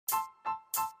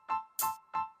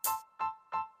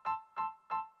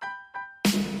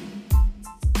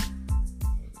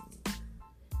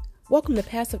Welcome to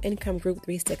Passive Income Group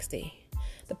 360,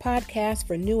 the podcast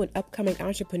for new and upcoming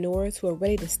entrepreneurs who are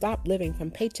ready to stop living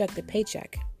from paycheck to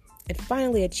paycheck and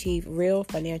finally achieve real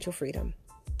financial freedom.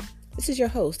 This is your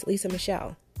host, Lisa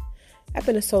Michelle. I've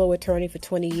been a solo attorney for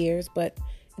 20 years, but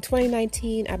in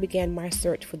 2019, I began my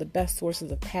search for the best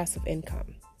sources of passive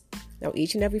income. Now,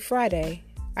 each and every Friday,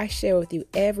 I share with you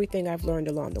everything I've learned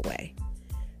along the way.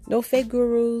 No fake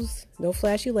gurus, no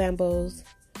flashy Lambos,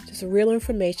 just real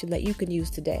information that you can use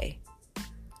today.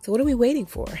 So what are we waiting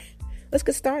for? Let's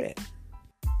get started.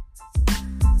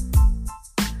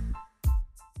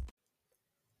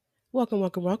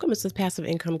 Welcome. This is Passive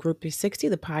Income Group 360,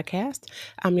 the podcast.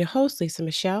 I'm your host, Lisa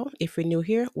Michelle. If you're new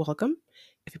here, welcome.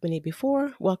 If you've been here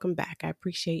before, welcome back. I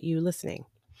appreciate you listening.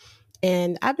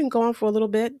 And I've been gone for a little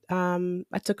bit.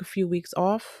 I took a few weeks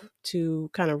off to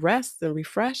kind of rest and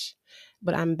refresh,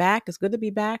 but I'm back. It's good to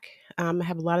be back. I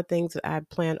have a lot of things that I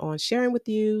plan on sharing with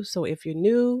you. So if you're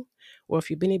new or if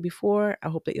you've been here before, I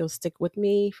hope that you'll stick with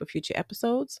me for future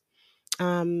episodes.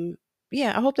 I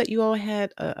hope that you all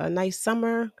had a nice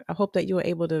summer. I hope that you were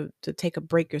able to take a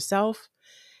break yourself.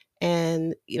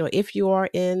 And, if you are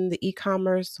in the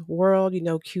e-commerce world,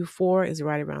 Q4 is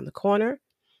right around the corner.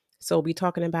 So we'll be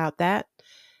talking about that.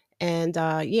 And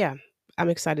I'm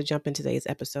excited to jump into today's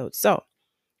episode. So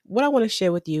what I want to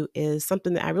share with you is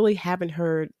something that I really haven't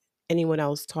heard anyone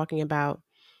else talking about.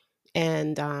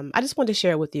 And I just wanted to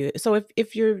share it with you. So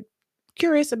if you're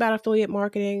curious about affiliate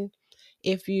marketing,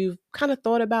 if you've kind of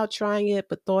thought about trying it,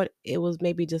 but thought it was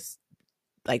maybe just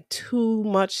like too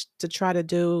much to try to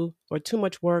do or too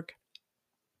much work,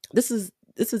 this is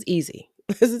easy.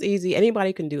 This is easy.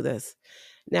 Anybody can do this.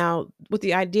 Now, with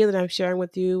the idea that I'm sharing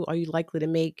with you, are you likely to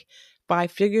make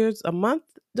 5 figures a month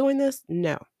doing this?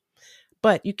 No.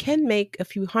 But you can make a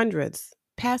few hundreds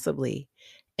passively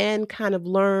and kind of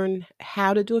learn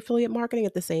how to do affiliate marketing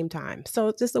at the same time. So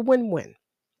it's just a win-win.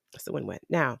 It's a win-win.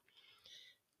 Now,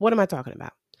 what am I talking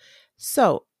about?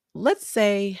 So let's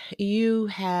say you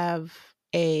have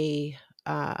Christmas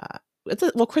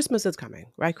is coming,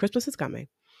 right? Christmas is coming.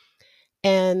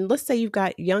 And let's say you've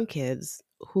got young kids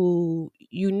who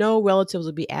relatives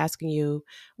will be asking you,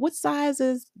 what size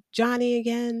is Johnny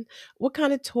again? What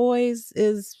kind of toys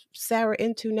is Sarah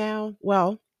into now?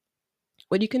 Well,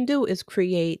 what you can do is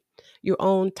create your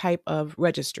own type of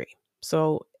registry.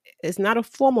 So it's not a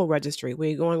formal registry where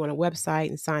you're going on a website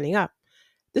and signing up.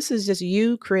 This is just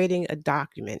you creating a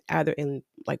document, either in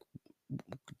like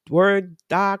Word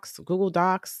docs, Google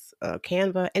Docs,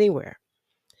 Canva, anywhere.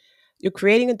 You're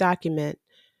creating a document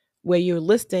where you're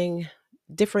listing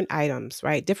different items,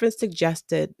 right? Different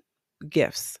suggested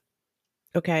gifts.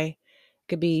 Okay. It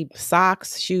could be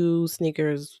socks, shoes,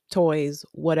 sneakers, toys,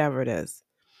 whatever it is.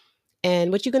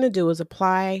 And what you're going to do is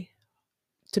apply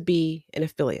to be an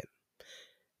affiliate.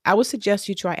 I would suggest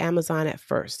you try Amazon at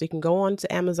first. You can go on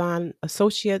to Amazon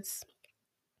Associates,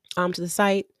 to the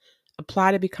site,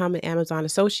 apply to become an Amazon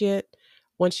associate.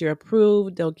 Once you're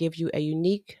approved, they'll give you a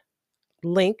unique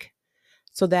link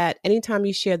so that anytime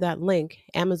you share that link,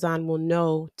 Amazon will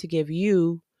know to give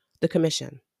you the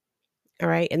commission. All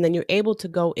right. And then you're able to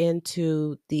go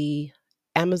into the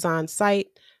Amazon site,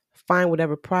 find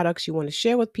whatever products you want to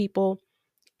share with people,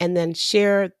 and then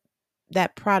share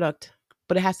that product,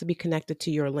 but it has to be connected to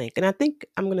your link. And I think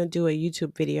I'm going to do a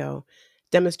YouTube video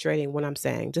demonstrating what I'm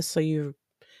saying, just so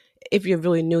if you're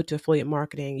really new to affiliate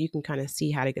marketing, you can kind of see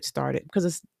how to get started, because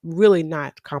it's really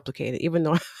not complicated. Even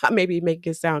though I maybe make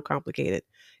it sound complicated,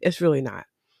 it's really not.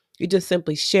 You're just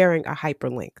simply sharing a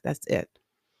hyperlink. That's it.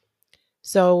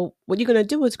 So what you're going to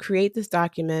do is create this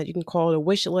document. You can call it a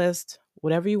wish list,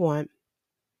 whatever you want.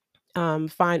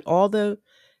 Find all the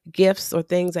gifts or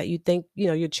things that you think,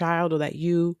 your child or that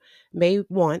you may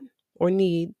want or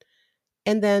need,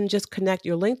 and then just connect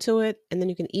your link to it. And then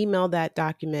you can email that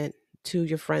document to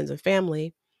your friends and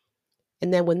family.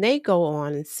 And then when they go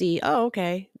on and see, oh,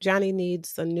 okay, Johnny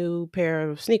needs a new pair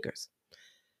of sneakers.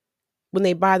 When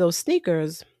they buy those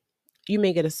sneakers, you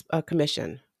may get a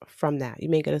commission from that. You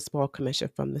may get a small commission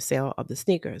from the sale of the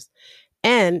sneakers.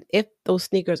 And if those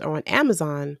sneakers are on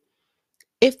Amazon,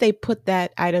 if they put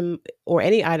that item or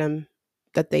any item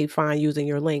that they find using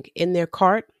your link in their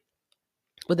cart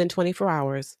within 24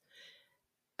 hours,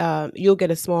 you'll get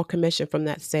a small commission from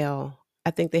that sale. I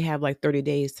think they have like 30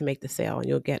 days to make the sale, and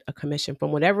you'll get a commission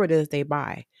from whatever it is they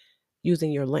buy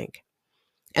using your link.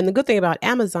 And the good thing about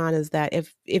Amazon is that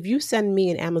if you send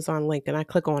me an Amazon link and I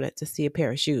click on it to see a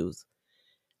pair of shoes,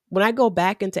 when I go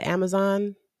back into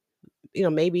Amazon,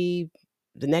 maybe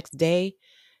the next day,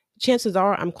 chances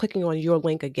are I'm clicking on your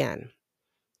link again.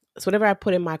 So whatever I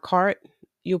put in my cart,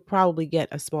 you'll probably get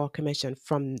a small commission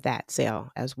from that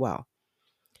sale as well.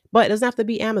 But it doesn't have to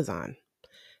be Amazon.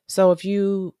 So if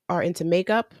you are into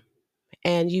makeup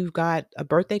and you've got a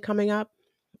birthday coming up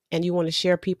and you want to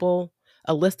share people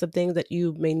a list of things that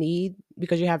you may need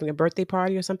because you're having a birthday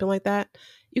party or something like that,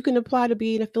 you can apply to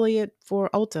be an affiliate for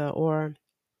Ulta or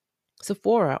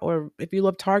Sephora, or if you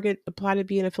love Target, apply to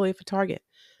be an affiliate for Target.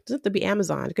 It doesn't have to be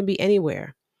Amazon. It can be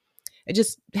anywhere. It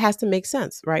just has to make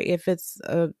sense, right? If it's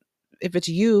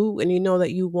you and you know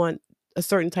that you want a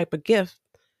certain type of gift,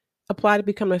 apply to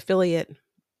become an affiliate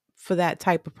for that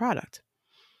type of product.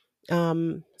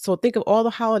 So think of all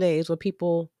the holidays where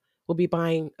people will be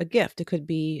buying a gift. It could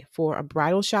be for a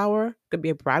bridal shower. It could be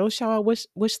a bridal shower wish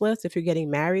list if you're getting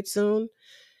married soon.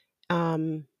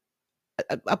 Um,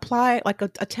 Apply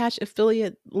attach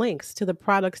affiliate links to the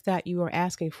products that you are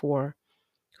asking for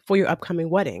your upcoming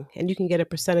wedding, and you can get a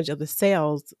percentage of the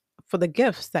sales for the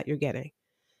gifts that you're getting.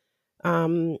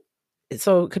 Um,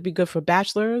 so it could be good for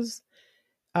bachelors,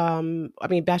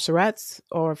 bachelorettes,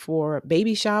 or for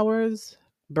baby showers,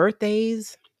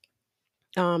 birthdays,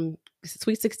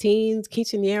 sweet 16s,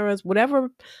 quinceañeras,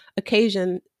 whatever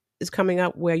occasion is coming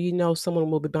up where you know someone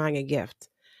will be buying a gift.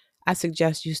 I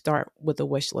suggest you start with a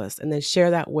wish list and then share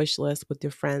that wish list with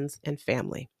your friends and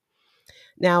family.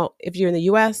 Now, if you're in the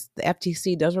US, the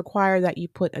FTC does require that you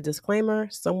put a disclaimer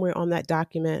somewhere on that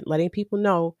document letting people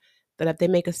know that if they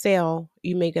make a sale,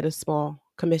 you may get a small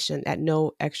commission at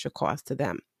no extra cost to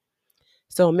them.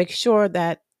 So make sure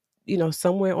that,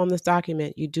 somewhere on this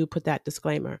document, you do put that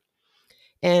disclaimer.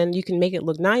 And you can make it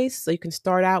look nice. So you can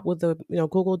start out with a,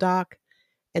 Google Doc,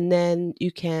 and then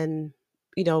you can,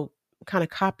 you know, kind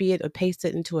of copy it or paste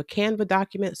it into a Canva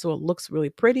document so it looks really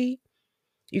pretty.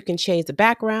 You can change the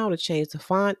background or change the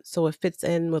font so it fits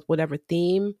in with whatever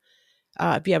theme.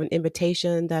 If you have an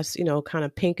invitation that's, kind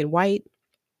of pink and white,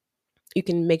 you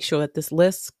can make sure that this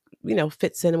list,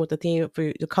 fits in with the theme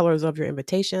for the colors of your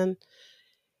invitation.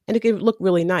 And it can look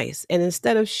really nice. And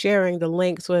instead of sharing the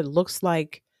link so it looks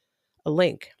like a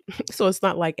link, so it's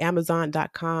not like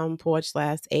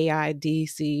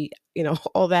Amazon.com/AIDC,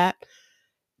 all that,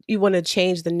 you want to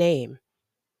change the name.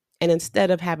 And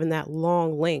instead of having that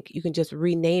long link, you can just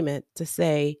rename it to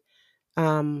say,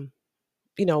 um,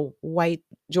 white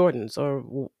Jordans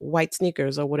or white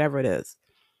sneakers or whatever it is.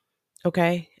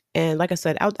 Okay. And like I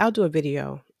said, I'll do a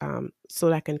video so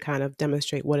that I can kind of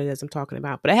demonstrate what it is I'm talking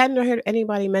about. But I hadn't heard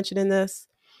anybody mentioning this.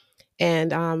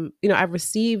 And, I've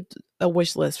received a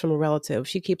wish list from a relative.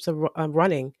 She keeps a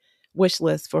running wish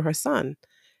list for her son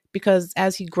because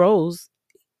as he grows,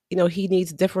 he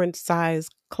needs different size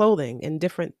clothing and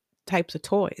different types of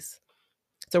toys.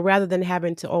 So rather than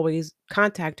having to always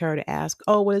contact her to ask,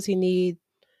 oh, what does he need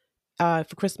for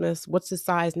Christmas? What's his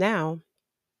size now?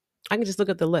 I can just look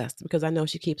at the list because I know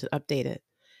she keeps it updated.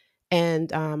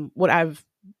 And what I've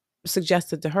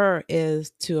suggested to her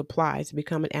is to apply to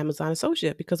become an Amazon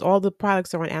associate because all the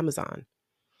products are on Amazon.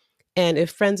 And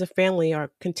if friends or family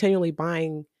are continually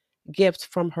buying gifts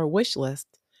from her wish list,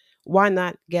 why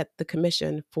not get the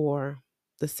commission for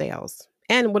the sales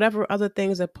and whatever other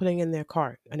things they're putting in their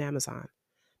cart on Amazon?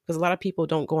 Because a lot of people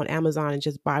don't go on Amazon and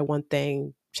just buy one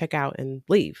thing, check out, and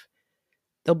leave.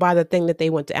 They'll buy the thing that they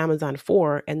went to Amazon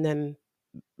for and then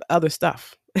other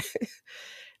stuff.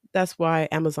 That's why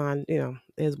Amazon,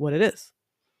 is what it is.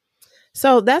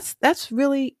 So that's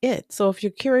really it. So if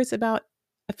you're curious about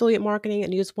affiliate marketing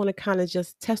and you just want to kind of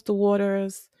just test the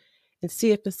waters and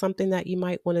see if it's something that you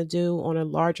might want to do on a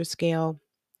larger scale,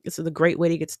 this is a great way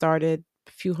to get started.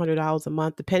 A few $100s a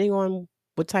month, depending on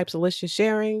what types of lists you're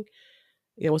sharing,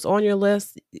 what's on your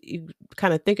list. You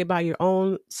kind of think about your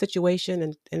own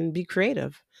situation and be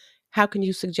creative. How can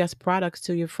you suggest products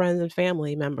to your friends and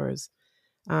family members?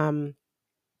 Um,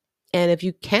 and if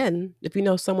you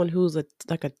know someone who's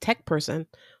like a tech person,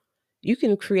 you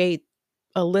can create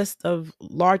a list of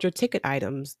larger ticket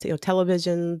items,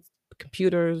 televisions,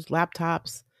 computers,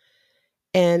 laptops.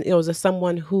 And is there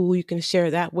someone who you can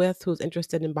share that with who's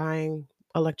interested in buying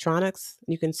electronics?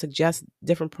 You can suggest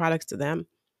different products to them.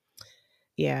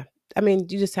 Yeah. I mean,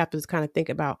 you just have to kind of think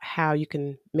about how you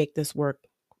can make this work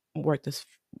this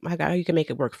how you can make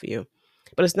it work for you.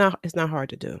 But it's not hard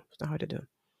to do. It's not hard to do.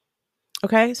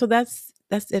 Okay? So that's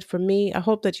it for me. I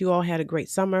hope that you all had a great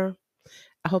summer.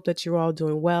 I hope that you're all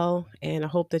doing well, and I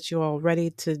hope that you're all ready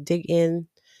to dig in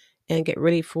and get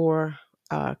ready for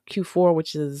Q4,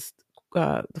 which is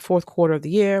the fourth quarter of the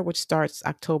year, which starts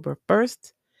October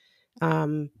 1st.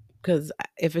 Because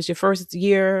if it's your first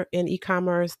year in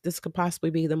e-commerce, this could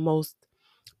possibly be the most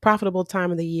profitable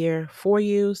time of the year for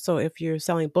you. So if you're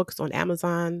selling books on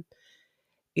Amazon,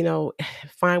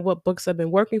 find what books have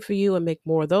been working for you and make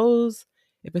more of those.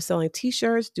 If you're selling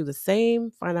t-shirts, do the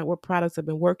same. Find out what products have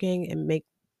been working and make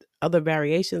other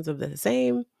variations of the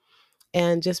same,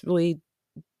 and just really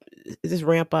just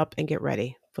ramp up and get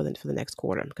ready for the next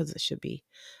quarter, because it should be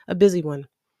a busy one.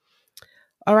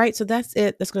 All right, so that's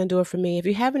it. That's going to do it for me. If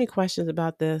you have any questions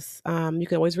about this, you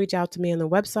can always reach out to me on the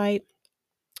website,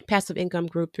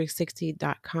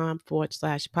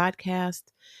 passiveincomegroup360.com/podcast.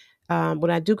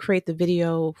 When I do create the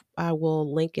video, I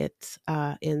will link it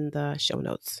in the show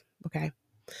notes. Okay.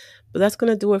 But that's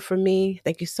going to do it for me.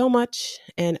 Thank you so much.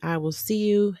 And I will see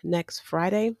you next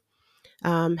Friday.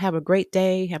 Have a great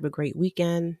day. Have a great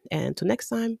weekend. And until next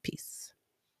time, peace.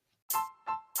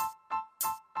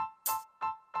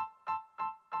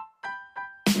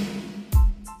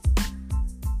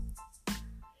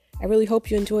 I really hope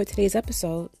you enjoyed today's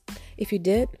episode. If you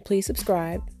did, please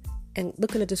subscribe and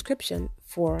look in the description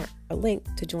for a link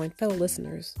to join fellow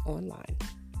listeners online.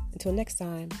 Until next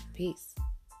time, peace.